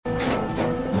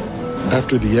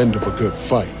After the end of a good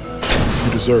fight,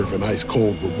 you deserve an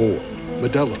ice-cold reward.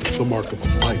 Modelo is the mark of a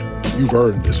fighter. You've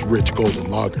earned this rich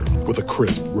golden lager with a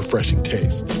crisp, refreshing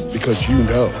taste. Because you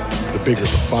know, the bigger the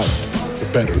fight, the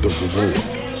better the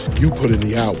reward. You put in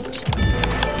the hours,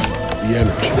 the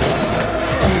energy,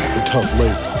 the tough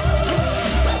labor.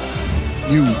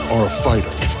 You are a fighter,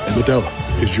 and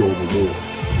Modelo is your reward.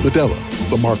 Modelo,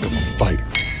 the mark of a fighter.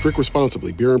 Drink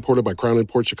responsibly. Beer imported by Crown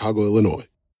Imports, Chicago, Illinois.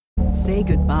 Say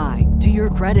goodbye to your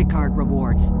credit card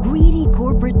rewards. Greedy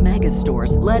corporate mega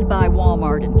stores, led by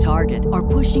Walmart and Target, are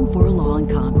pushing for a law in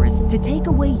Congress to take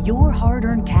away your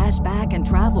hard-earned cash back and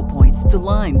travel points to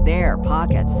line their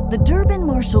pockets. The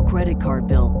Durbin-Marshall credit card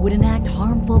bill would enact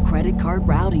harmful credit card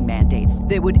routing mandates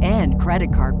that would end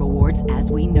credit card rewards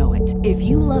as we know it. If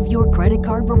you love your credit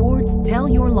card rewards, tell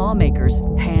your lawmakers,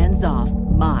 hands off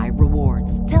my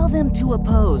rewards. Tell them to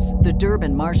oppose the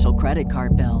Durbin-Marshall credit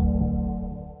card bill.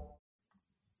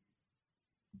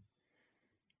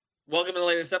 Welcome to the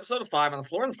latest episode of Five on the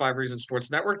Floor on the Five Reasons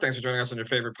Sports Network. Thanks for joining us on your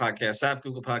favorite podcast app,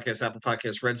 Google Podcasts, Apple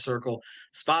Podcasts, Red Circle,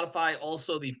 Spotify.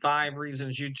 Also, the Five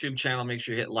Reasons YouTube channel. Make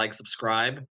sure you hit like,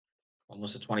 subscribe,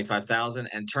 almost at 25,000,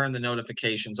 and turn the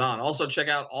notifications on. Also, check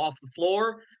out Off the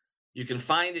Floor. You can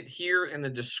find it here in the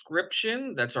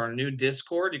description. That's our new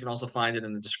Discord. You can also find it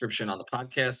in the description on the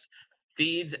podcast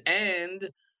feeds and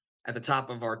at the top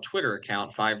of our Twitter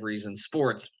account, Five Reasons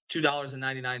Sports.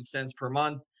 $2.99 per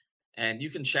month. And you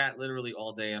can chat literally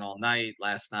all day and all night.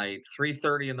 Last night,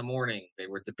 3:30 in the morning, they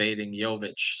were debating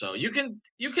Jovic. So you can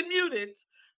mute it,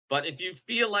 but if you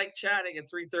feel like chatting at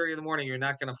 3:30 in the morning, you're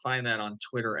not going to find that on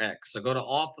Twitter X. So go to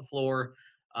Off the Floor.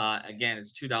 Again,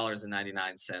 it's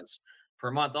 $2.99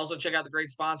 per month. Also, check out the great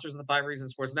sponsors of the Five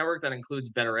Reasons Sports Network. That includes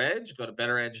Better Edge. Go to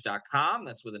betteredge.com.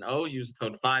 That's with an O. Use the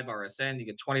code 5RSN. You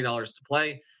get $20 to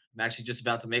play. I'm actually just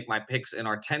about to make my picks in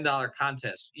our $10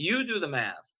 contest. You do the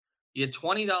math. You get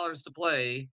 $20 to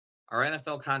play. Our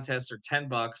NFL contests are $10.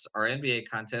 Our NBA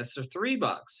contests are $3.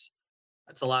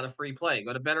 That's a lot of free play.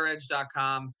 Go to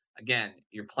betteredge.com. Again,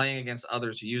 you're playing against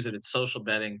others who use it. It's social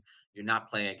betting. You're not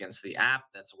playing against the app.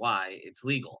 That's why it's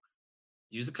legal.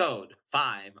 Use the code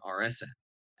 5RSN.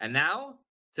 And now,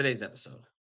 today's episode.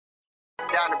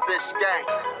 Down to Biscayne.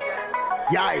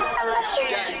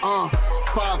 Yikes.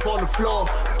 Five on the floor,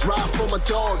 ride for my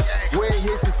dogs. Where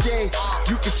here's the thing,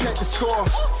 you can check the score.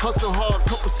 Hustle hard,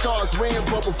 couple scars, wearing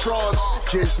bubble frogs.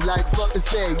 Just like Butler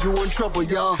said, you in trouble,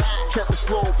 y'all. Kept the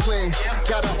floor playing,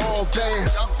 got it all banned.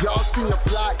 Y'all seen the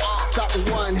block, stop with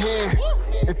one hand.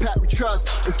 And Pat we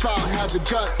trust, it's power have the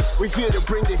guts. We're here to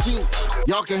bring the heat,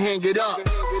 y'all can hang it up.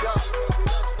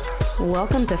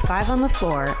 Welcome to Five on the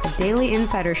Floor, a daily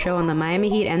insider show on the Miami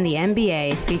Heat and the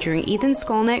NBA, featuring Ethan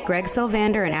Skolnick, Greg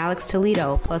Sylvander, and Alex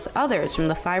Toledo, plus others from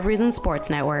the Five Reasons Sports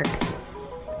Network.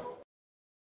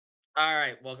 All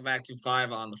right, welcome back to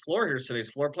Five on the Floor. Here's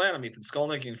today's floor plan. I'm Ethan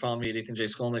Skolnick. You can follow me at Ethan J.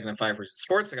 Skolnick and at Five Reasons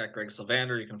Sports. I got Greg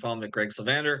Sylvander. You can follow me at Greg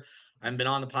Sylvander. I haven't been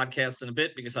on the podcast in a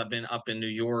bit because I've been up in New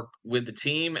York with the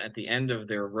team at the end of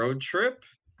their road trip.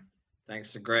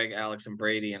 Thanks to Greg, Alex, and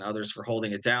Brady and others for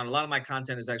holding it down. A lot of my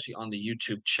content is actually on the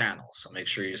YouTube channel, so make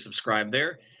sure you subscribe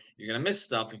there. You're going to miss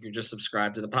stuff if you're just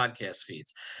subscribed to the podcast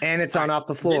feeds. And it's on Off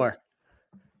the Floor.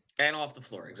 And Off the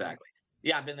Floor, exactly.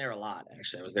 Yeah, I've been there a lot,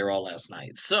 actually. I was there all last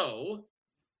night. So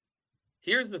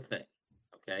here's the thing,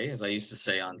 okay, as I used to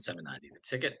say on 790 The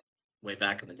Ticket, way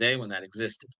back in the day when that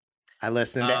existed. I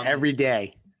listen to every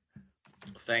day.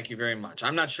 Thank you very much.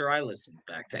 I'm not sure I listened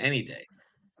back to any day.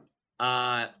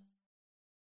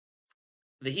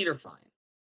 The Heat are fine.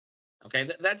 Okay,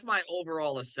 that's my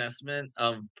overall assessment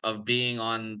of being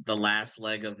on the last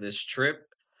leg of this trip,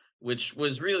 which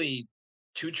was really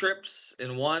two trips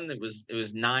in one. It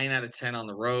was 9 out of 10 on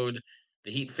the road. The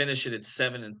Heat finished it at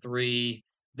 7-3.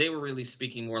 They were really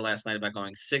speaking more last night about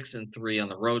going 6-3 on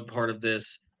the road part of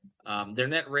this. Their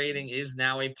net rating is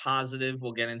now a positive.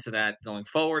 We'll get into that going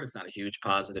forward. It's not a huge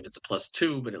positive. It's a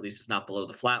 +2, but at least it's not below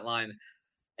the flat line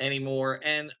anymore,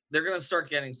 and they're going to start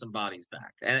getting some bodies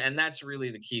back, and that's really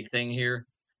the key thing here.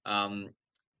 To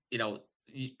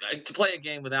play a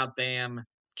game without Bam,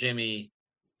 Jimmy,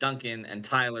 Duncan, and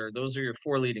Tyler, those are your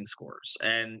 4 leading scorers,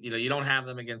 and you don't have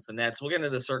them against the Nets. We'll get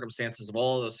into the circumstances of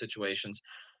all of those situations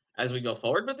as we go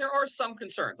forward, but there are some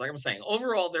concerns. Like I'm saying,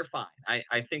 overall they're fine.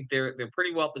 I think they're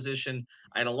pretty well positioned.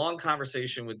 I had a long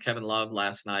conversation with Kevin Love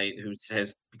last night, who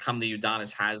has become the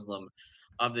Udonis Haslem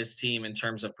of this team in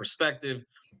terms of perspective.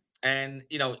 And,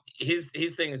 his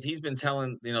thing is he's been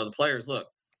telling, the players, look,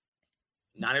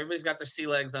 not everybody's got their sea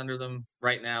legs under them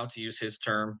right now, to use his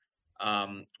term.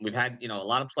 We've had, a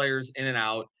lot of players in and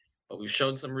out, but we've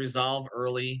showed some resolve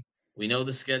early. We know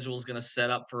the schedule is going to set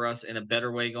up for us in a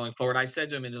better way going forward. I said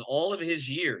to him in all of his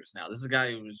years now, this is a guy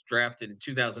who was drafted in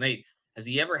 2008. Has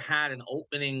he ever had an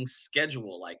opening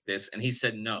schedule like this? And he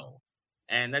said no.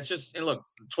 And that's just, and look,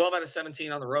 12 out of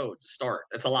 17 on the road to start.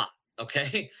 That's a lot.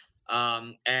 Okay.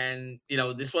 And,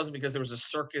 this wasn't because there was a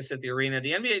circus at the arena.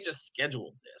 The NBA just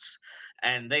scheduled this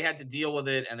and they had to deal with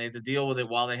it, and they had to deal with it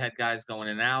while they had guys going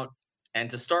in and out. And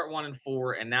to start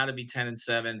 1-4 and now to be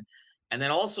 10-7, and then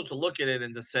also to look at it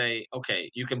and to say, okay,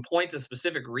 you can point to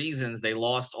specific reasons they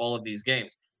lost all of these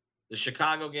games. The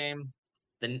Chicago game,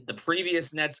 the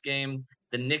previous Nets game,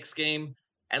 the Knicks game,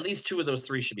 at least 2 of those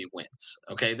 3 should be wins.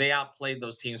 Okay. They outplayed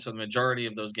those teams for the majority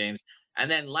of those games.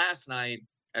 And then last night,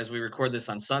 as we record this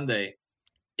on Sunday,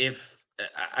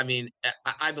 I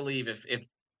believe if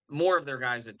more of their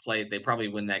guys had played, they probably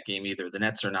win that game either. The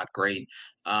Nets are not great.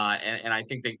 And I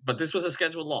think but this was a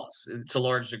scheduled loss to a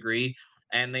large degree.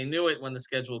 And they knew it when the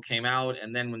schedule came out.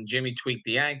 And then when Jimmy tweaked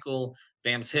the ankle,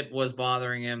 Bam's hip was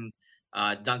bothering him.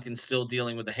 Duncan's still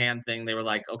dealing with the hand thing. They were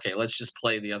like, okay, let's just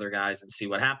play the other guys and see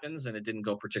what happens. And it didn't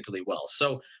go particularly well.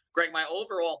 So, Greg, my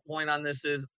overall point on this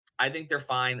is I think they're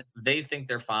fine. They think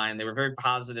they're fine. They were very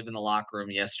positive in the locker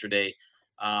room yesterday.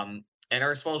 And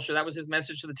Erik Spoelstra, that was his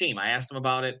message to the team. I asked him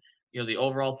about it, the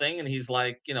overall thing. And he's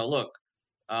like, look,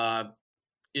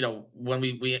 when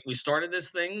we started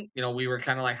this thing, we were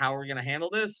kind of like, how are we going to handle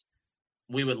this?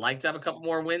 We would like to have a couple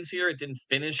more wins here. It didn't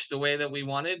finish the way that we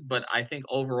wanted, but I think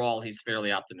overall he's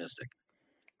fairly optimistic.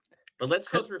 But let's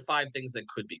go through 5 things that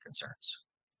could be concerns.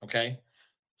 Okay.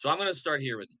 So I'm going to start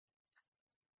here with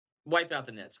wipe out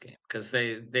the Nets game because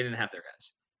they didn't have their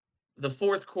guys. The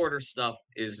fourth quarter stuff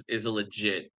is a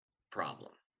legit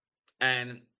problem.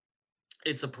 And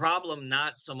it's a problem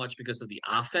not so much because of the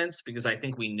offense, because I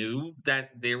think we knew that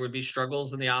there would be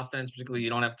struggles in the offense, particularly you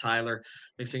don't have Tyler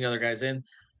mixing other guys in.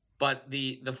 But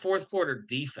the fourth quarter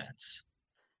defense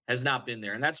has not been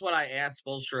there. And that's what I asked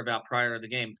Spoelstra about prior to the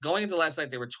game. Going into last night,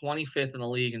 they were 25th in the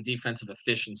league in defensive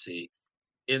efficiency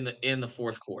in the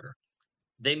fourth quarter.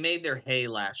 They made their hay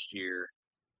last year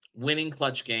winning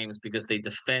clutch games because they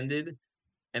defended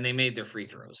and they made their free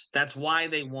throws. That's why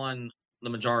they won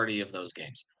the majority of those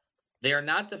games. They are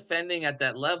not defending at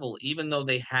that level, even though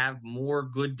they have more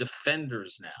good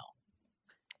defenders now.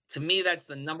 To me, that's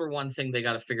the number one thing they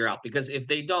got to figure out, because if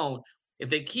they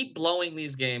keep blowing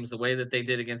these games the way that they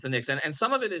did against the Knicks, and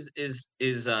some of it is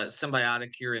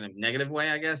symbiotic here in a negative way,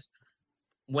 I guess.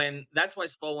 That's why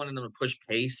Spo wanted them to push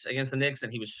pace against the Knicks,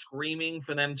 and he was screaming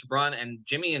for them to run, and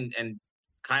Jimmy and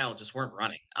Kyle just weren't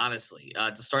running, honestly.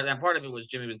 To start, that part of it was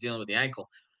Jimmy was dealing with the ankle.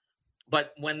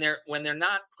 But when they're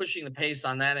not pushing the pace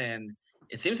on that end,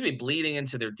 it seems to be bleeding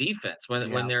into their defense.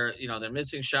 When they're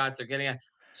missing shots, they're getting.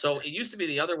 So it used to be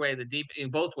the other way. The deep in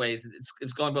both ways,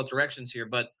 it's going both directions here.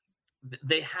 But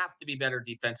they have to be better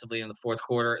defensively in the fourth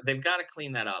quarter. They've got to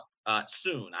clean that up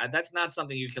soon. That's not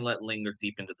something you can let linger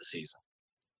deep into the season.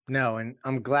 No, and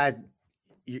I'm glad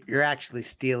you're actually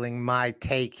stealing my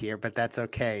take here, but that's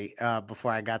okay.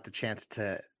 Before I got the chance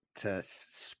to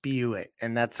spew it,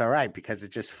 and that's all right because it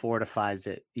just fortifies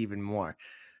it even more.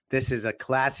 This is a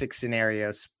classic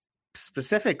scenario,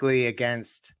 specifically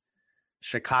against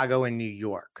Chicago and New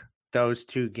York. Those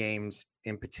 2 games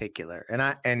in particular,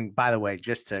 and by the way,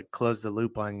 just to close the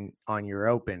loop on your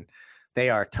open, they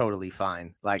are totally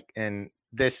fine.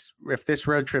 If this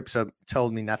road trip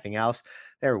told me nothing else,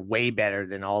 they're way better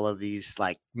than all of these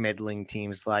middling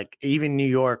teams. Even New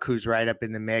York, who's right up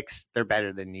in the mix, they're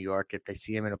better than New York. If they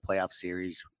see them in a playoff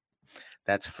series,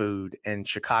 that's food. And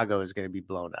Chicago is going to be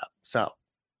blown up. So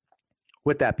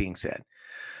with that being said,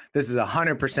 this is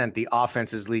 100% the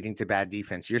offense is leading to bad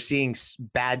defense. You're seeing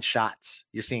bad shots.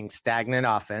 You're seeing stagnant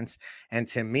offense. And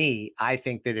to me, I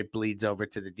think that it bleeds over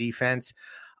to the defense.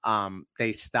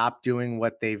 They stopped doing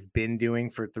what they've been doing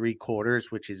for 3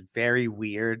 quarters, which is very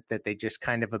weird that they just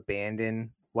kind of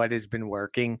abandon what has been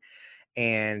working.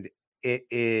 And it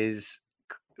is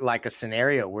like a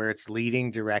scenario where it's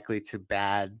leading directly to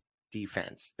bad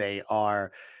defense. They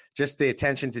are just the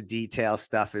attention to detail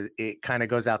stuff. It kind of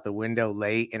goes out the window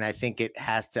late. And I think it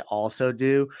has to also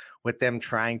do with them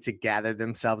trying to gather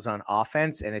themselves on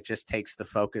offense. And it just takes the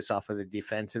focus off of the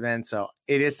defensive end. So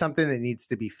it is something that needs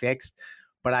to be fixed.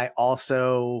 But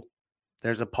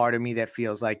there's a part of me that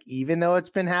feels like even though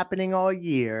it's been happening all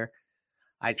year,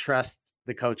 I trust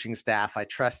the coaching staff. I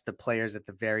trust the players at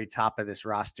the very top of this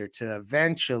roster to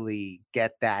eventually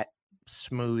get that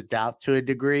smoothed out to a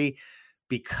degree,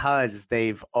 because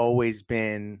they've always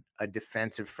been a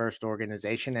defensive first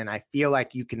organization. And I feel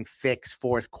like you can fix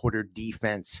fourth quarter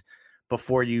defense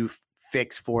before you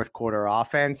fix fourth quarter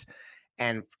offense.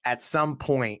 And at some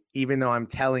point, even though I'm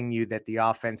telling you that the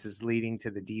offense is leading to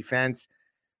the defense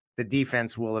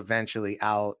will eventually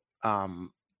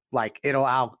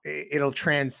it'll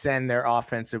transcend their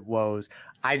offensive woes.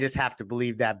 I just have to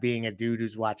believe that, being a dude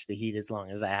who's watched the Heat as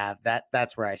long as I have.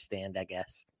 That's where I stand, I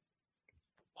guess.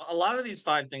 A lot of these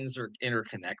 5 things are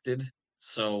interconnected.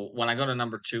 So when I go to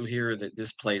number 2 here, that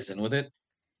this plays in with it.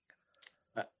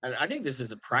 I think this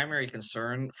is a primary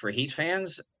concern for Heat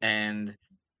fans. And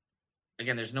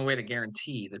again, there's no way to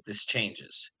guarantee that this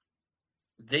changes.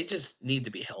 They just need to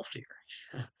be healthier.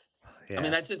 Yeah. I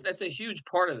mean, that's a huge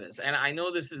part of this. And I know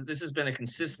this has been a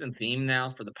consistent theme now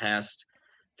for the past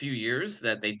few years,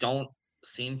 that they don't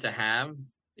seem to have,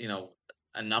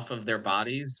 enough of their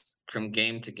bodies from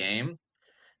game to game.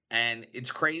 And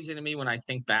it's crazy to me when I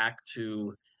think back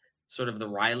to sort of the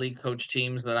Riley coach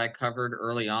teams that I covered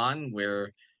early on,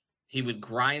 where he would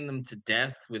grind them to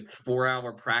death with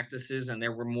 4-hour practices, and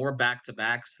there were more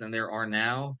back-to-backs than there are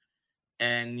now.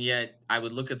 And yet I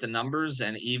would look at the numbers,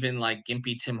 and even like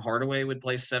gimpy Tim Hardaway would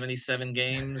play 77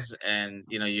 games. And,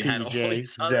 you had all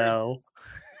these others.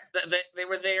 They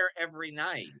were there every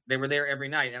night.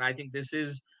 And I think this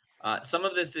is some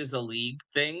of this is a league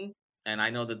thing. And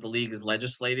I know that the league is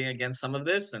legislating against some of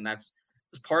this. And that's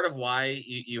part of why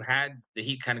you had the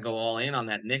Heat kind of go all in on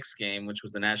that Knicks game, which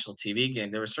was the national TV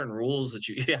game. There were certain rules that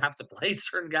you have to play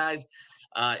certain guys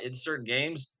in certain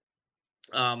games.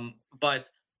 But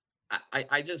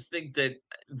I just think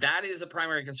that is a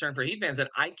primary concern for Heat fans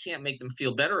that I can't make them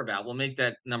feel better about. We'll make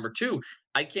that number 2.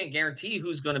 I can't guarantee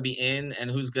who's going to be in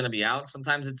and who's going to be out.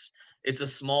 Sometimes it's a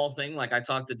small thing. Like I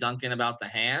talked to Duncan about the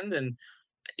hand, and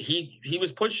he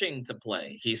was pushing to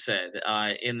play, he said,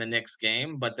 in the Knicks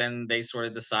game, but then they sort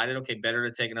of decided, okay, better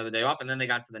to take another day off. And then they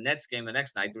got to the Nets game the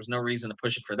next night. There was no reason to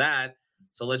push it for that.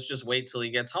 So let's just wait till he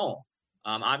gets home.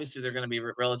 Obviously, they're going to be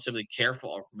relatively careful,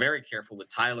 or very careful with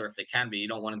Tyler if they can be. You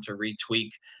don't want him to retweak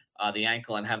the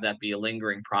ankle and have that be a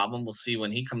lingering problem. We'll see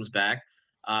when he comes back.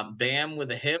 Bam with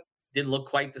a hip didn't look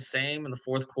quite the same in the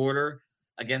fourth quarter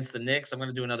against the Knicks. I'm going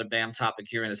to do another Bam topic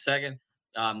here in a second.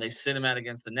 They sit him out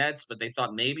against the Nets, but they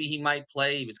thought maybe he might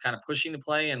play. He was kind of pushing to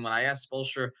play. And when I asked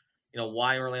Spoelstra,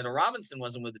 why Orlando Robinson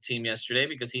wasn't with the team yesterday,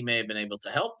 because he may have been able to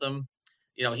help them,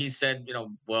 he said,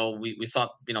 well, we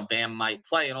thought, Bam might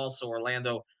play. And also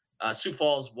Orlando, Sioux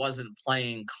Falls wasn't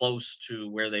playing close to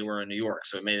where they were in New York.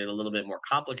 So it made it a little bit more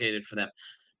complicated for them.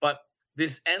 But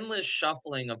this endless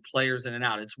shuffling of players in and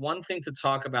out, it's one thing to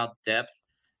talk about depth,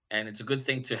 and it's a good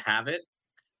thing to have it.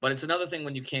 But it's another thing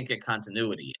when you can't get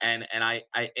continuity. And I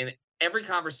in every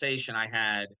conversation I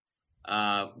had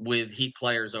with Heat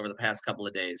players over the past couple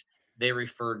of days, they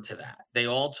referred to that. They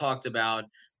all talked about,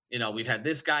 we've had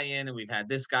this guy in and we've had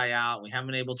this guy out. We haven't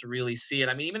been able to really see it.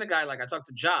 I mean, even a guy like I talked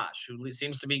to Josh, who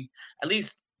seems to be at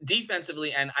least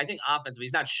defensively and I think offensively,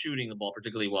 he's not shooting the ball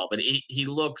particularly well, but he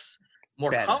looks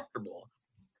more comfortable.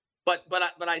 But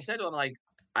I said to him, like,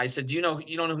 I said, you don't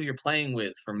know who you're playing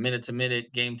with from minute to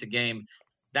minute, game to game.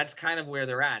 That's kind of where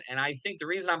they're at. And I think the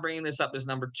reason I'm bringing this up as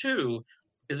number 2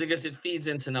 is because it feeds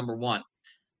into number 1.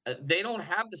 They don't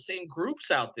have the same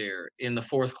groups out there in the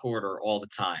fourth quarter all the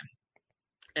time.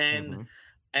 And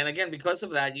and again, because of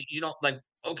that, you don't like,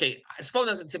 okay, Spo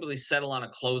doesn't typically settle on a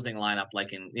closing lineup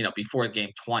like in, before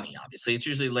game 20, obviously. It's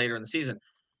usually later in the season.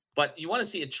 But you want to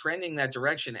see it trending that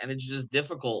direction. And it's just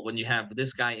difficult when you have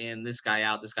this guy in, this guy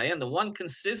out, this guy in. The one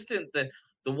consistent, the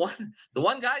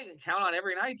one guy you can count on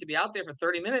every night to be out there for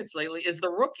 30 minutes lately is the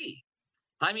rookie,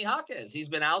 Jaime Jaquez. He's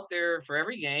been out there for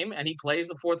every game, and he plays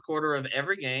the fourth quarter of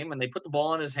every game, and they put the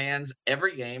ball in his hands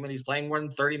every game, and he's playing more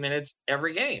than 30 minutes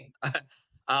every game.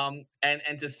 And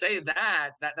to say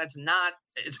that's not,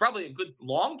 it's probably a good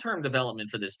long-term development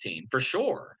for this team for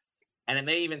sure. And it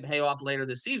may even pay off later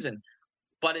this season,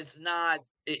 but it's not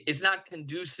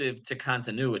conducive to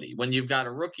continuity when you've got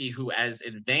a rookie who, as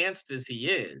advanced as he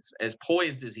is, as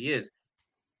poised as he is,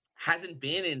 hasn't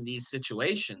been in these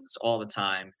situations all the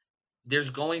time.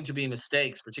 There's going to be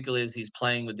mistakes, particularly as he's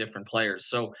playing with different players.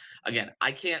 So again,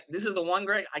 this is the one,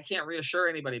 Greg, I can't reassure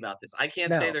anybody about this. I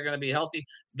can't say they're going to be healthy.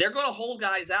 They're going to hold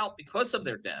guys out because of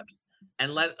their depth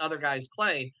and let other guys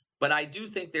play. But I do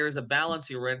think there is a balance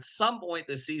here where at some point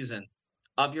this season,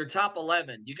 of your top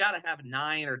 11, you got to have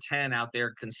 9 or 10 out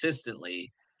there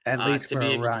consistently, at least to for be a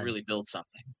able run. to really build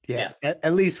something. Yeah.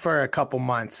 At least for a couple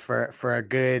months, for a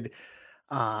good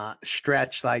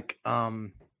stretch. Like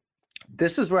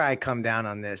this is where I come down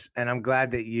on this, and I'm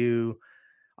glad that you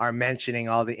are mentioning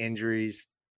all the injuries.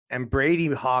 And Brady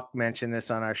Hawk mentioned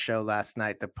this on our show last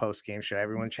night, the post-game show.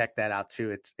 Everyone check that out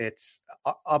too. It's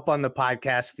up on the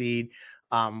podcast feed.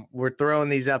 We're throwing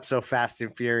these up so fast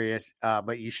and furious,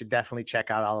 but you should definitely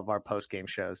check out all of our post-game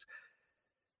shows.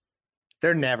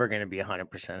 they're never going to be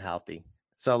 100% healthy.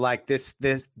 So like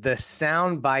the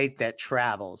sound bite that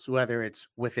travels, whether it's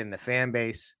within the fan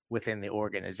base, within the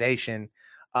organization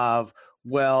of,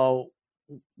 well,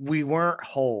 we weren't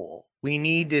whole. We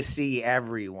need to see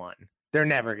everyone. They're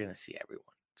never going to see everyone.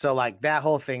 So like that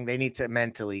whole thing, they need to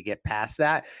mentally get past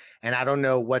that. And I don't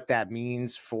know what that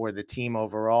means for the team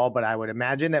overall, but I would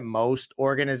imagine that most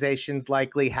organizations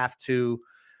likely have to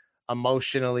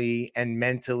emotionally and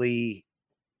mentally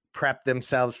prep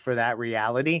themselves for that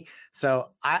reality. So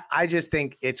I just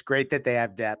think it's great that they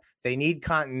have depth. They need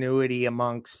continuity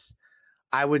amongst,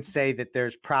 I would say that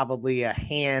there's probably a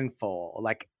handful,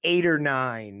 like 8 or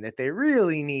 9, that they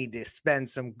really need to spend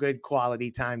some good quality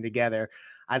time together.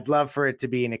 I'd love for it to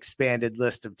be an expanded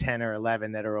list of 10 or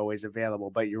 11 that are always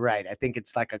available. But you're right. I think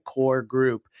it's like a core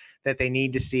group that they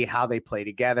need to see how they play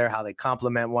together, how they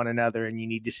complement one another, and you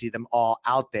need to see them all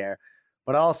out there.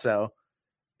 But also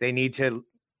they need to,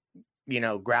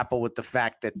 grapple with the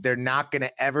fact that they're not going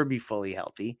to ever be fully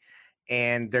healthy,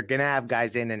 and they're going to have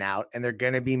guys in and out, and they're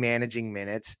going to be managing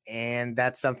minutes. And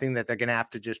that's something that they're going to have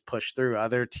to just push through.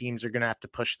 Other teams are going to have to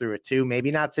push through it too. Maybe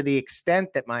not to the extent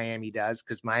that Miami does,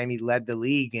 because Miami led the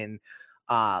league and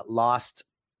lost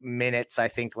minutes, I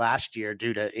think, last year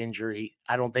due to injury.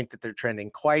 I don't think that they're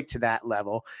trending quite to that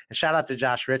level. And shout out to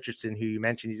Josh Richardson, who you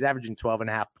mentioned. He's averaging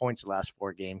 12.5 points the last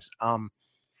 4 games.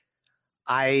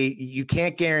 You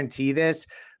can't guarantee this,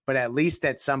 but at least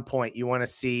at some point you want to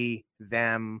see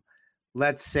them.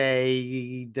 Let's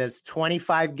say, does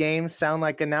 25 games sound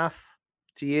like enough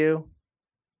to you,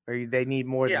 or they need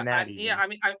more than that?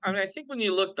 I think when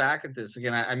you look back at this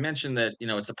again, I mentioned that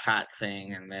it's a Pat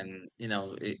thing, and then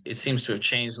it seems to have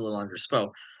changed a little under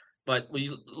Spo. But when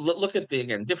you look at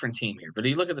different team here, but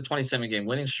you look at the 27-game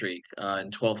winning streak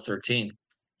in 12-13,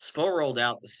 Spo rolled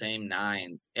out the same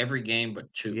 9 every game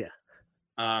but 2. Yeah.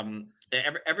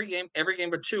 Every game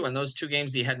but 2. And those 2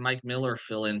 games he had Mike Miller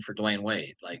fill in for Dwayne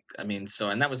Wade.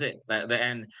 And that was it.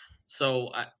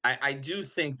 So I do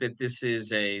think that this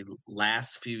is a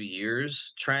last few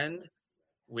years trend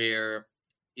where,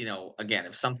 again,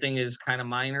 if something is kind of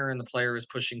minor and the player is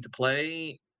pushing to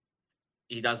play,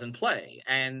 he doesn't play.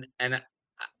 And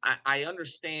I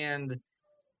understand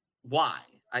why.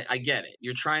 I get it.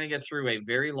 You're trying to get through a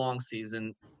very long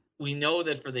season. We know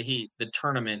that for the Heat, the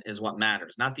tournament is what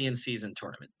matters, not the in-season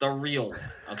tournament, the real one,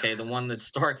 okay? The one that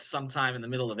starts sometime in the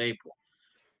middle of April.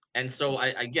 And so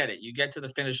I get it. You get to the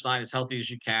finish line as healthy as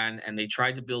you can, and they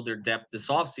tried to build their depth this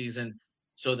offseason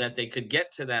so that they could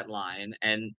get to that line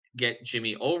and get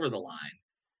Jimmy over the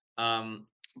line.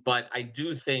 But I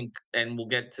do think, and we'll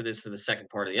get to this in the second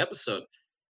part of the episode,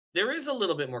 there is a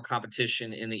little bit more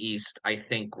competition in the East, I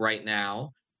think, right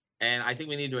now. And I think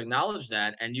we need to acknowledge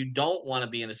that. And you don't want to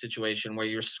be in a situation where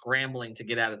you're scrambling to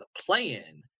get out of the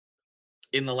play-in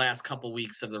in the last couple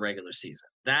weeks of the regular season.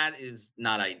 That is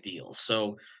not ideal.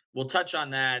 So we'll touch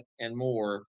on that and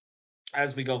more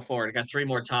as we go forward. I got 3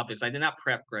 more topics. I did not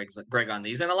prep Greg on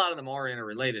these, and a lot of them are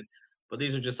interrelated, but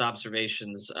these are just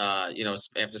observations,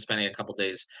 after spending a couple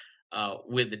days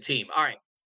with the team. All right.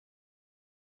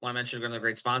 Want to mention another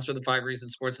great sponsor of the 5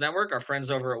 Reasons Sports Network, our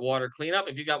friends over at Water Cleanup.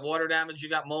 If you got water damage, you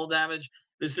got mold damage,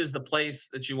 this is the place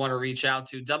that you want to reach out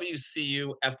to,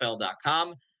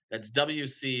 WCUFL.com. That's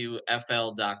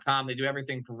WCUFL.com. They do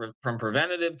everything from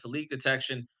preventative to leak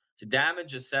detection to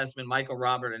damage assessment. Michael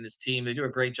Robert and his team, they do a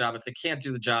great job. If they can't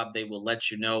do the job, they will let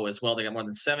you know as well. They got more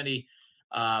than 70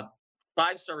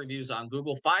 5-star reviews on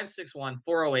Google.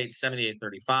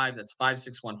 561-408-7835. That's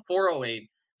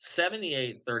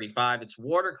 561-408-7835. It's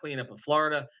Water Cleanup of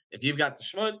Florida. If you've got the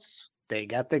schmutz, they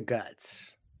got the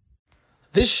guts.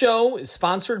 This show is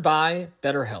sponsored by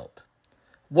BetterHelp.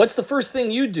 What's the first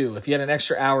thing you do if you had an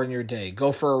extra hour in your day?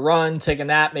 Go for a run, take a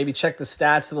nap, maybe check the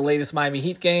stats of the latest Miami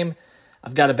Heat game?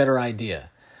 I've got a better idea.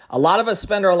 A lot of us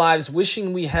spend our lives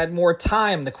wishing we had more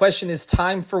time. The question is,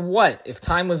 time for what? If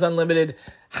time was unlimited,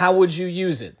 how would you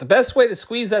use it? The best way to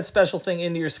squeeze that special thing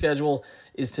into your schedule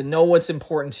is to know what's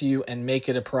important to you and make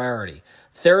it a priority.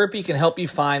 Therapy can help you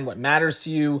find what matters to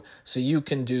you so you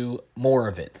can do more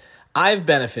of it. I've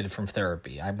benefited from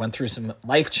therapy. I went through some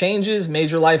life changes,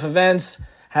 major life events,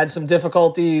 had some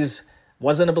difficulties,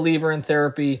 wasn't a believer in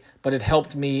therapy, but it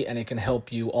helped me and it can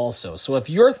help you also. So if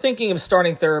you're thinking of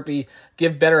starting therapy,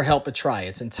 give BetterHelp a try.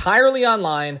 It's entirely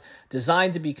online,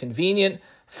 designed to be convenient,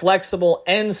 flexible,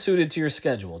 and suited to your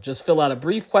schedule. Just fill out a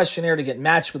brief questionnaire to get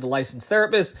matched with a licensed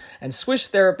therapist and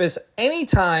switch therapists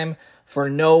anytime for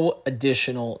no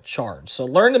additional charge. So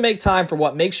learn to make time for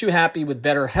what makes you happy with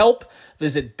BetterHelp.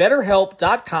 Visit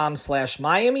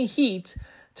BetterHelp.com/Miami Heat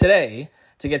today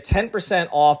to get 10%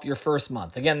 off your first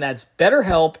month. Again, that's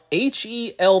BetterHelp,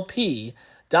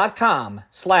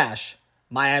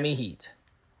 betterhelp.com/Miami Heat.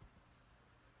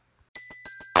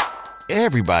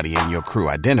 Everybody in your crew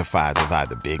identifies as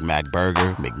either Big Mac Burger,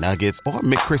 McNuggets, or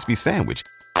McCrispy Sandwich.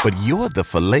 But you're the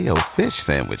Filet-O-Fish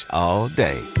Sandwich all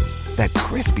day. That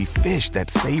crispy fish, that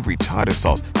savory tartar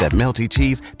sauce, that melty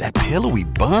cheese, that pillowy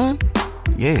bun.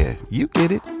 Yeah, you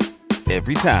get it.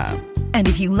 Every time. And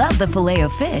if you love the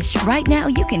Filet-O-Fish, right now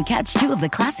you can catch two of the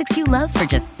classics you love for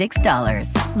just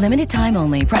 $6. Limited time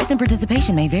only. Price and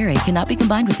participation may vary. Cannot be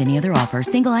combined with any other offer.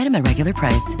 Single item at regular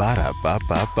price.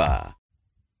 Ba-da-ba-ba-ba.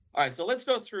 All right, so let's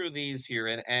go through these here,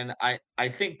 and I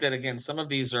think that again some of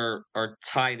these are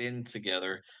tied in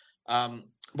together,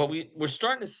 but we're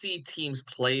starting to see teams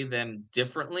play them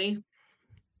differently.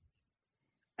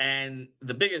 And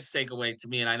the biggest takeaway to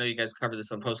me, and I know you guys covered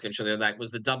this on postgame show the other night,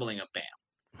 was the doubling of Bam.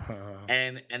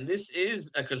 And this is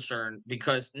a concern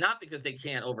not because they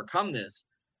can't overcome this,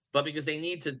 but because they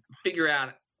need to figure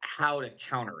out how to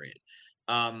counter it.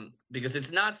 Because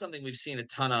it's not something we've seen a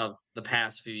ton of the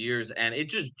past few years. And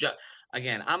it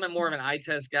again, I'm more of an eye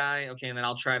test guy. Okay. And then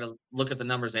I'll try to look at the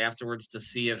numbers afterwards to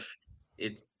see if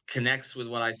it connects with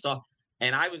what I saw.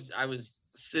 And I was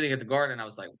sitting at the Garden. I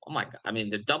was like, oh my God. I mean,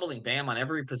 they're doubling Bam on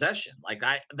every possession.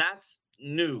 That's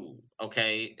new.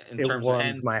 Okay. It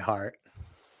warms my heart.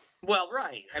 Well,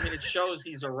 right. I mean, it shows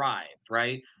he's arrived.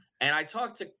 Right. And I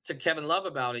talked to Kevin Love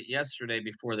about it yesterday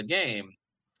before the game.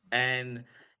 And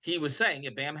he was saying,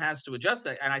 Bam has to adjust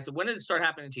that. And I said, when did it start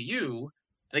happening to you?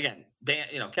 And again, Bam,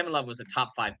 Kevin Love was a top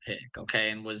 5 pick,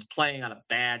 okay, and was playing on a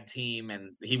bad team,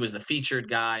 and he was the featured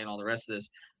guy and all the rest of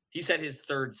this. He said his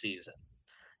 3rd season.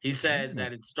 He said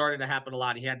that it started to happen a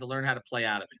lot. He had to learn how to play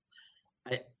out of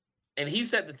it. And he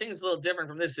said the thing that's a little different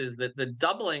from this is that the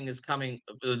doubling is coming,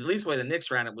 at least the way the Knicks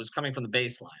ran it, was coming from the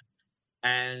baseline.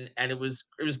 And it was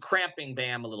cramping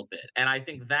Bam a little bit. And I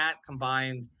think that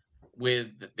combined with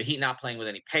the Heat not playing with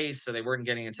any pace, so they weren't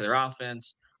getting into their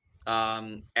offense.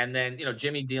 And then,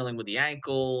 Jimmy dealing with the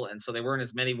ankle, and so there weren't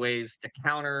as many ways to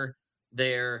counter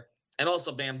there. And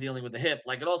also Bam dealing with the hip.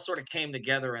 It all sort of came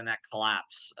together in that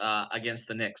collapse against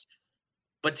the Knicks.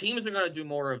 But teams are going to do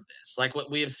more of this. Like what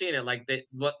we have seen it.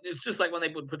 It's just like when they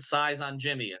would put size on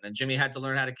Jimmy, and then Jimmy had to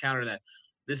learn how to counter that.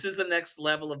 This is the next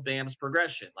level of Bam's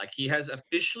progression. He has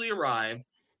officially arrived,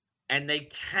 and they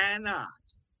cannot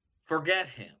forget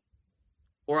him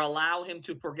or allow him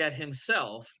to forget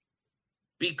himself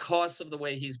because of the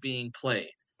way he's being played.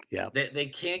 Yeah, they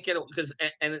can't get it because,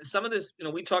 and some of this,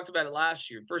 we talked about it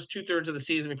last year. First 2/3 of the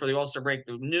season before the All-Star break,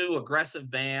 the new aggressive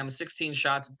Bam, 16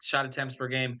 shot attempts per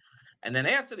game, and then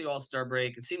after the All-Star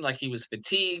break, it seemed like he was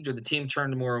fatigued, or the team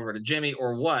turned more over to Jimmy,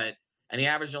 or what. And he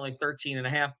averaged only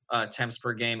 13.5 attempts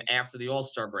per game after the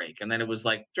All-Star break, and then it was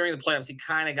like during the playoffs, he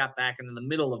kind of got back into the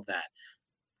middle of that.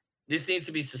 This needs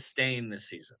to be sustained this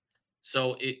season.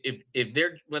 So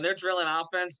when they're drilling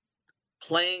offense,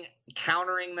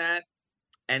 countering that.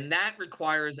 And that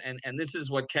requires, and this is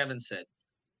what Kevin said,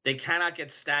 they cannot get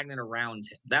stagnant around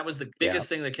him. That was the biggest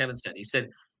thing that Kevin said. He said,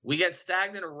 we get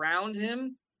stagnant around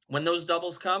him when those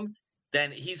doubles come,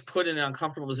 then he's put in an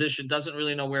uncomfortable position, doesn't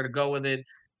really know where to go with it.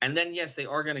 And then, yes, they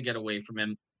are going to get away from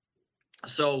him.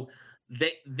 So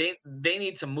they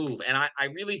need to move. And I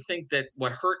really think that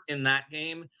what hurt in that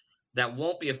game, that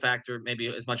won't be a factor maybe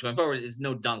as much going forward, is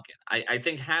no Duncan. I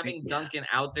think having Duncan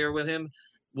out there with him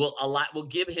will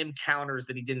give him counters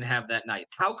that he didn't have that night.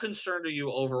 How concerned are you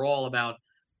overall about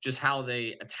just how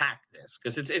they attack this?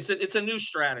 Because it's a new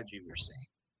strategy we're seeing.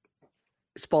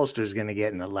 Spoelstra's going to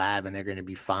get in the lab and they're going to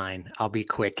be fine. I'll be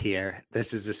quick here.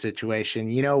 This is a situation.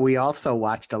 We also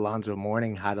watched Alonzo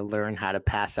Mourning how to learn how to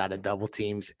pass out of double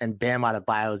teams, and Bam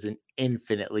Adebayo is an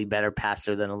infinitely better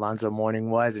passer than Alonzo Mourning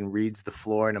was and reads the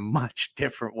floor in a much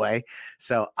different way.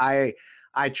 So I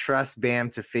trust Bam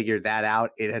to figure that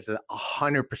out. It has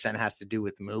 100% has to do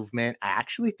with movement. I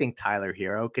actually think Tyler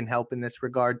Hero can help in this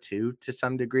regard too, to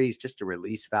some degree. He's just a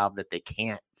release valve that they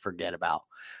can't forget about.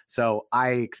 So I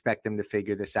expect them to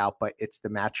figure this out, but it's the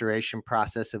maturation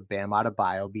process of Bam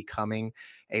Adebayo becoming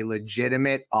a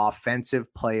legitimate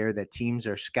offensive player that teams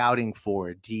are scouting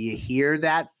for. Do you hear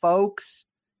that, folks?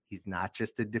 He's not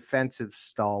just a defensive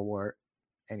stalwart.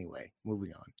 Anyway,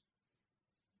 moving on.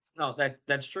 No,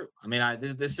 that's true. I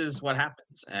mean, this is what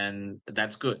happens, and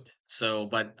that's good. So,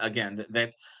 but again,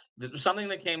 that something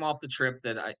that came off the trip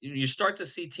that you start to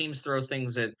see teams throw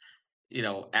things at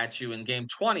you in game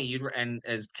 20. And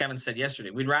as Kevin said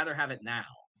yesterday, we'd rather have it now.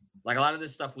 Like a lot of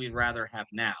this stuff, we'd rather have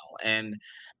now. And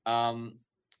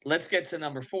let's get to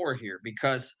number 4 here,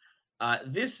 because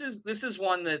this is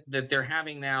one that they're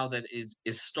having now that is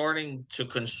starting to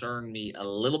concern me a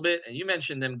little bit. And you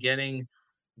mentioned them getting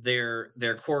their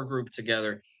core group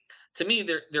together. to me,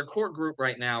 their core group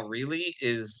right now really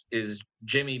is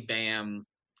Jimmy, Bam,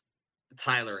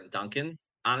 Tyler, and Duncan,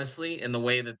 honestly, in the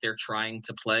way that they're trying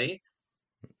to play.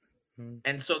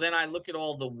 And so then I look at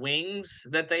all the wings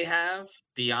that they have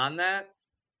beyond that.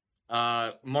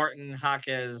 Martin,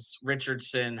 Jaquez,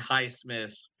 Richardson,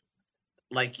 Highsmith.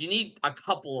 Like, you need a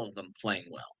couple of them playing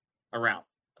well around.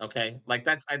 Okay, like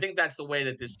I think that's the way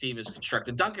that this team is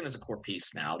constructed. Duncan is a core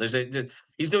piece now.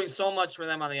 He's doing so much for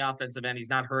them on the offensive end.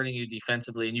 He's not hurting you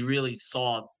defensively, and you really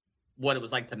saw what it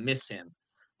was like to miss him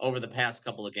over the past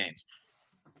couple of games.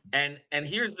 And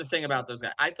here's the thing about those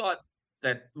guys. I thought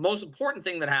that most important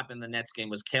thing that happened in the Nets game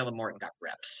was Caleb Martin got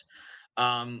reps.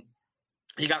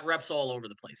 He got reps all over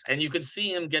the place, and you could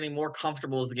see him getting more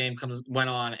comfortable as the game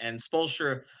went on. And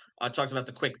Spoelstra talked about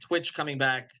the quick twitch coming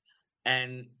back,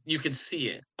 and you can see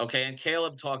it. Okay, and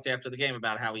Caleb talked after the game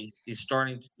about how he's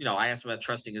starting. I asked about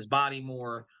trusting his body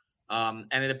more, and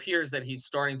it appears that he's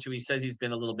starting to. He says he's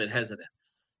been a little bit hesitant.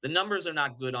 The numbers are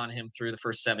not good on him through the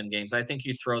first 7 games. I think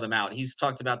you throw them out. He's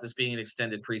talked about this being an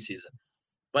extended preseason.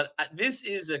 But this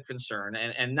is a concern,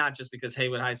 and not just because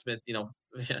Haywood Highsmith,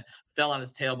 fell on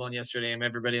his tailbone yesterday, and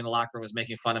everybody in the locker room was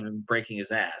making fun of him breaking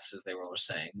his ass, as they were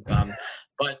saying.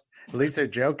 But at least they're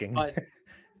joking. But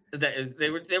they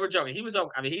were joking. He was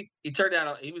okay. I mean, he turned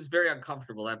out he was very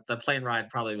uncomfortable. The plane ride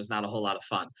probably was not a whole lot of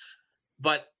fun.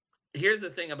 But here's the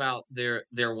thing about their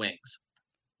wings: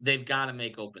 they've got to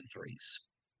make open threes.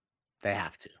 They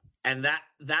have to, and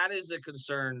that is a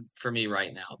concern for me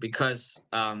right now because.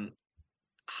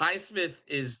 Highsmith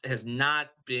has not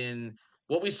been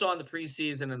what we saw in the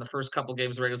preseason in the first couple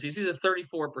games of regular season. He's at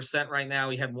 34% right now.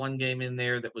 He had one game in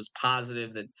there that was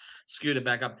positive that skewed it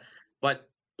back up. But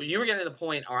you were getting to the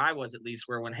point, or I was at least,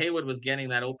 where when Haywood was getting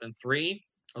that open three,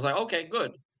 I was like, okay,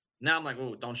 good. Now I'm like,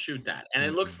 oh, don't shoot that. And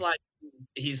it looks like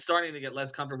he's starting to get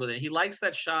less comfortable with it. He likes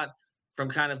that shot from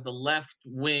kind of the left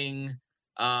wing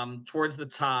towards the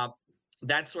top.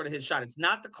 That's sort of his shot. It's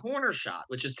not the corner shot,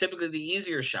 which is typically the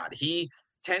easier shot. He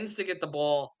tends to get the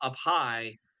ball up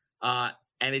high,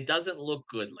 and it doesn't look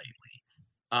good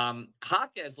lately.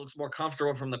 Jaquez looks more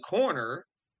comfortable from the corner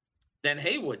than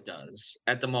Haywood does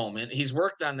at the moment. He's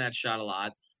worked on that shot a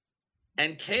lot.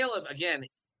 And Caleb, again,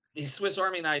 he's Swiss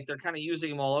Army knife. They're kind of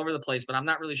using him all over the place, but I'm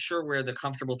not really sure where the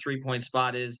comfortable three-point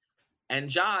spot is. And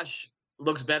Josh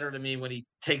looks better to me when he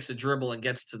takes a dribble and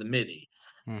gets to the midi.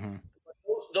 Mm-hmm.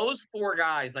 Those 4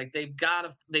 guys, like they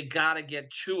gotta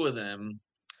get 2 of them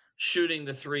shooting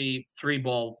the three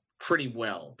ball pretty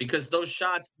well, because those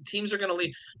shots teams are going to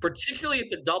leave, particularly if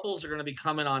the doubles are going to be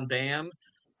coming on Bam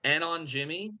and on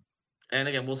Jimmy. And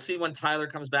again, we'll see when Tyler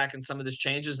comes back and some of this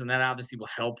changes, and that obviously will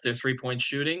help their 3-point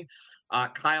shooting.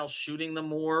 Kyle shooting them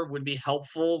more would be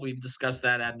helpful. We've discussed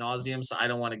that ad nauseum, so I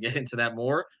don't want to get into that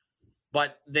more.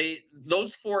 But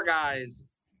those 4 guys,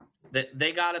 that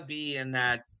they got to be in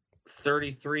that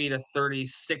 33 to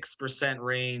 36%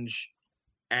 range.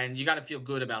 And you got to feel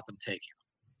good about them taking them.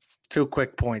 2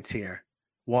 quick points here.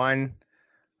 One,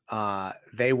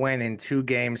 they went in 2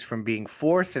 games from being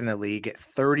 4th in the league at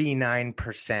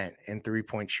 39% in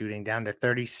 3-point shooting down to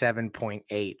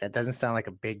 37.8. That doesn't sound like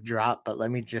a big drop, but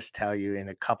let me just tell you, in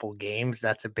a couple games,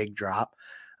 that's a big drop.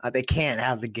 They can't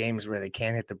have the games where they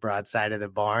can't hit the broadside of the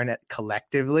barn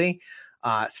collectively.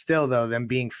 Still, though, them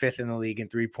being 5th in the league in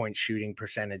 3-point shooting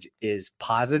percentage is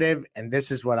positive. And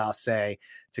this is what I'll say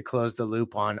to close the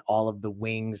loop on all of the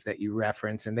wings that you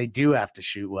reference, and they do have to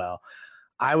shoot well.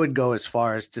 I would go as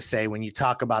far as to say, when you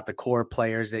talk about the core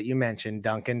players that you mentioned,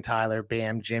 Duncan, Tyler,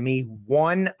 Bam, Jimmy,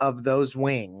 one of those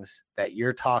wings that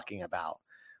you're talking about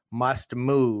must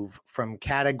move from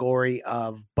category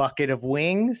of bucket of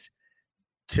wings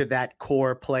to that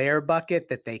core player bucket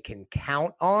that they can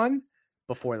count on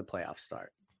before the playoffs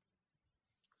start.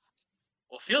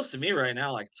 Well, it feels to me right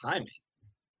now like timing.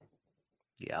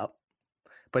 Yep.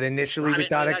 But initially we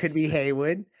thought it could be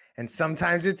Haywood, and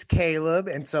sometimes it's Caleb.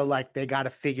 And so like they got to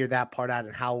figure that part out,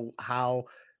 and how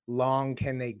long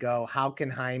can they go? How can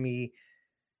Jaime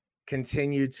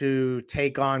continue to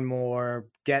take on more,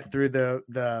 get through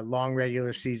the long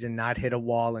regular season, not hit a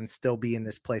wall, and still be in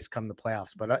this place come the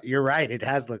playoffs? But you're right. It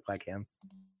has looked like him.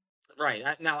 Right.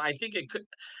 Now, I think it could,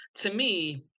 to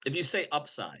me, if you say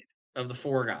upside of the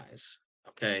 4 guys,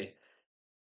 okay,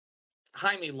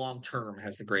 Jaime long-term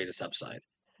has the greatest upside.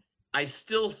 I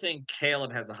still think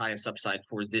Caleb has the highest upside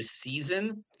for this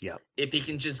season. Yeah. If he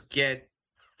can just get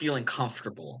feeling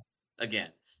comfortable again.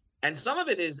 And some of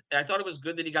it is, I thought it was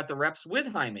good that he got the reps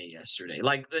with Jaime yesterday.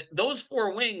 Like those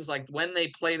 4 wings, like when they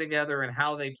play together and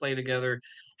how they play together,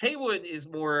 Haywood is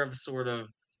more of sort of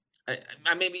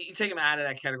maybe you take him out of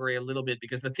that category a little bit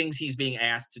because the things he's being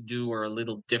asked to do are a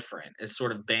little different as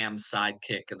sort of Bam's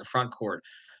sidekick in the front court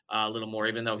a little more,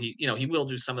 even though he will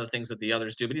do some of the things that the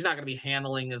others do, but he's not going to be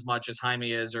handling as much as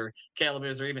Jaime is or Caleb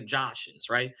is or even Josh is,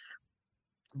 right?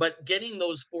 But getting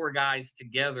those four guys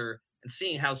together and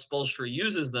seeing how Spoelstra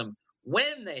uses them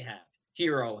when they have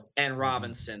Hero and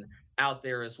Robinson out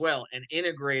there as well and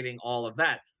integrating all of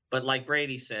that. But like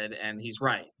Brady said, and he's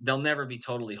right, they'll never be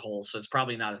totally whole. So it's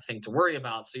probably not a thing to worry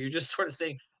about. So you're just sort of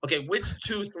saying, okay, which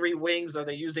 2-3 wings are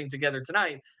they using together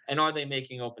tonight? And are they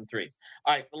making open threes?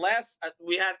 All right. The last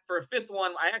we had for a fifth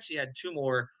one, I actually had two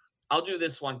more. I'll do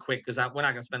this one quick because we're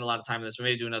not going to spend a lot of time on this. We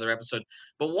may do another episode.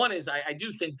 But one is I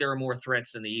do think there are more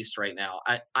threats in the East right now.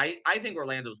 I think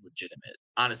Orlando's legitimate,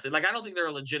 honestly. Like, I don't think they're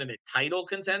a legitimate title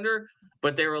contender,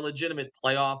 but they're a legitimate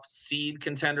playoff seed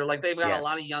contender. Like, they've got a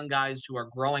lot of young guys who are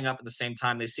growing up at the same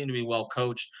time. They seem to be well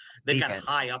coached. They've got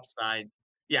high upside.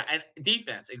 Yeah, and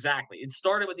defense, exactly. It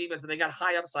started with defense, and they got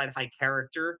high upside, high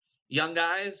character young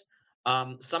guys.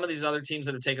 Some of these other teams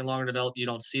that have taken longer to develop, you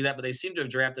don't see that, but they seem to have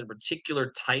drafted a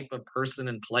particular type of person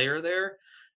and player there,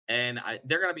 and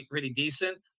they're going to be pretty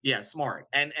decent. Yeah, smart.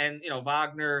 And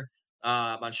Wagner,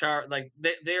 Manchar, like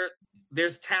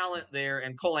there's talent there,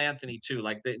 and Cole Anthony too.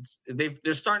 Like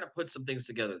they're starting to put some things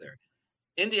together there.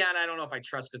 Indiana, I don't know if I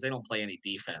trust because they don't play any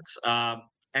defense.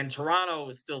 And Toronto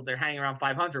is still they're hanging around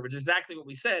 500, which is exactly what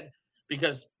we said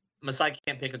because Masai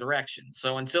can't pick a direction.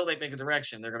 So until they pick a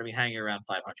direction, they're going to be hanging around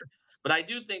 500. But I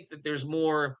do think that there's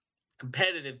more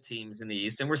competitive teams in the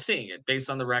East, and we're seeing it based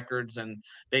on the records and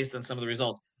based on some of the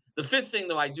results. The fifth thing,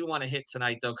 though, I do want to hit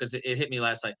tonight, though, because it hit me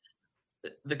last night.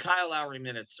 The Kyle Lowry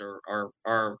minutes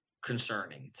are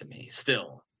concerning to me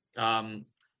still.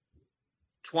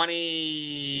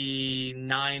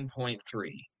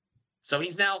 29.3. So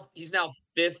he's now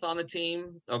fifth on the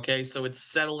team. Okay, so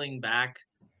it's settling back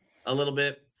a little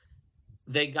bit.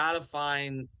 They got to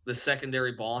find the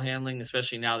secondary ball handling,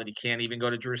 especially now that he can't even go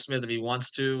to Drew Smith if he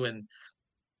wants to. And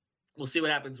we'll see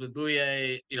what happens with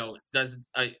Bouye.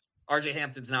 RJ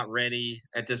Hampton's not ready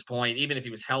at this point. Even if he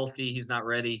was healthy, he's not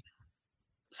ready.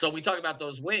 So we talk about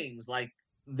those wings. Like,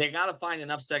 they got to find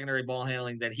enough secondary ball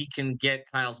handling that he can get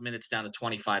Kyle's minutes down to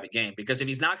 25 a game. Because if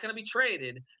he's not going to be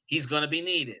traded, he's going to be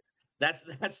needed. That's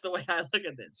the way I look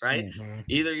at this, right? Mm-hmm.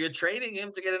 Either you're trading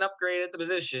him to get an upgrade at the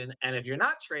position, and if you're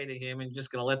not trading him and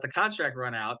just going to let the contract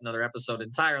run out, another episode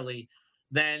entirely,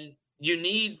 then you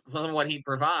need from what he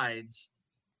provides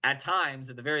at times,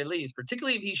 at the very least,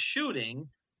 particularly if he's shooting.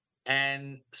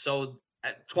 And so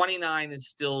at 29 to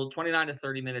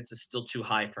 30 minutes is still too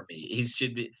high for me. He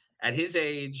should be at his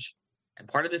age, and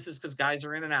part of this is because guys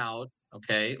are in and out.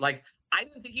 Okay, like I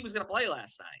didn't think he was going to play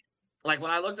last night. Like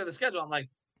when I looked at the schedule, I'm like,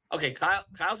 okay,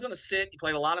 Kyle's going to sit. He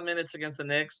played a lot of minutes against the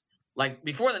Knicks. Like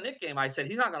before the Knicks game, I said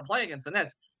he's not going to play against the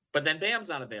Nets. But then Bam's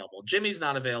not available. Jimmy's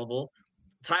not available.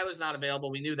 Tyler's not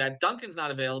available. We knew that. Duncan's not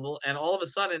available. And all of a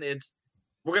sudden,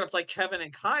 we're going to play Kevin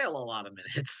and Kyle a lot of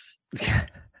minutes.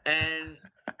 And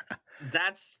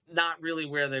that's not really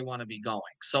where they want to be going.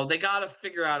 So they got to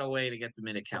figure out a way to get the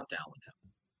minute count down with him.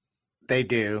 They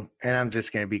do, and I'm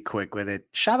just going to be quick with it.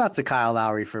 Shout out to Kyle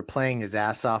Lowry for playing his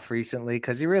ass off recently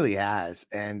because he really has.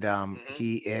 And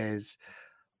he is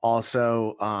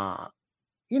also,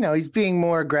 he's being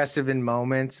more aggressive in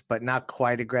moments, but not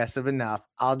quite aggressive enough.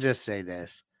 I'll just say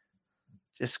this.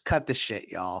 Just cut the shit,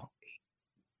 y'all.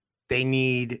 They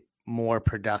need more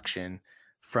production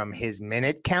from his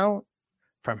minute count,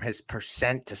 from his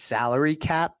percent to salary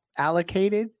cap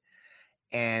allocated.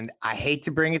 And I hate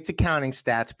to bring it to counting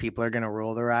stats. People are going to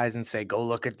roll their eyes and say, go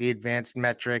look at the advanced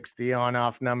metrics, the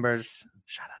on-off numbers.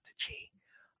 Shout out to G.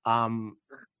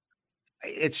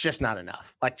 It's just not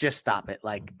enough. Like, just stop it.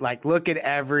 Like look at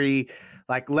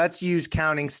let's use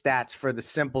counting stats for the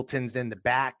simpletons in the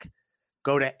back.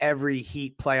 Go to every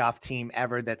Heat playoff team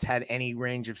ever that's had any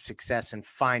range of success and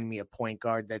find me a point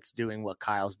guard that's doing what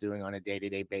Kyle's doing on a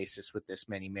day-to-day basis with this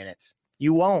many minutes.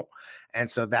 You won't. And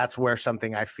so that's where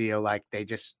something I feel like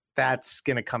that's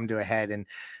going to come to a head. And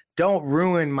don't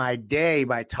ruin my day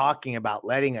by talking about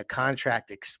letting a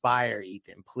contract expire,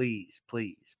 Ethan. Please,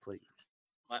 please, please.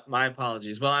 My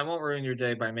apologies. Well, I won't ruin your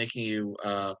day by making you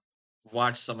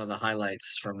watch some of the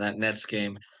highlights from that Nets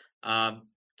game.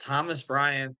 Thomas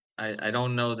Bryant, I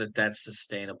don't know that that's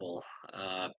sustainable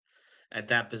at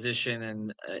that position.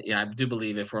 And I do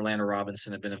believe if Orlando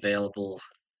Robinson had been available,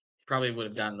 probably would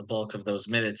have gotten the bulk of those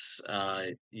minutes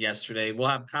yesterday. We'll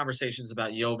have conversations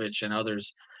about Jovic and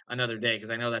others another day because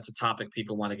I know that's a topic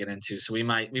people want to get into. So we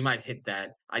might hit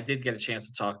that. I did get a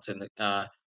chance to talk to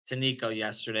Nico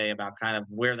yesterday about kind of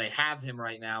where they have him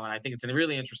right now, and I think it's a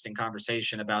really interesting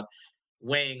conversation about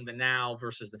weighing the now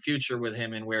versus the future with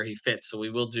him and where he fits. So we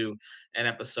will do an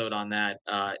episode on that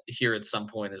here at some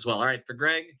point as well. All right, for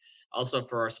Greg, also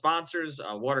for our sponsors,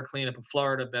 Water Cleanup of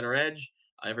Florida, Better Edge.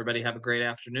 Everybody have a great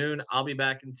afternoon. I'll be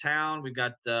back in town. We've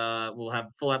got we'll have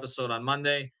a full episode on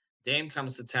Monday. Dame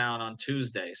comes to town on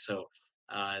Tuesday, so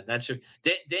that should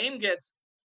Dame gets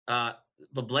the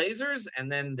Blazers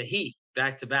and then the Heat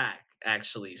back to back,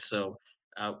 actually. So,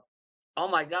 oh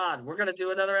my God, we're gonna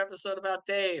do another episode about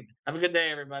Dame. Have a good day,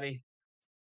 everybody.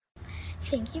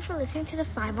 Thank you for listening to the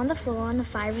 5 on the Floor on the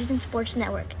 5 Reasons Sports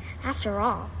Network. After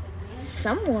all,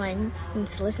 someone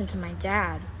needs to listen to my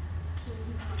dad.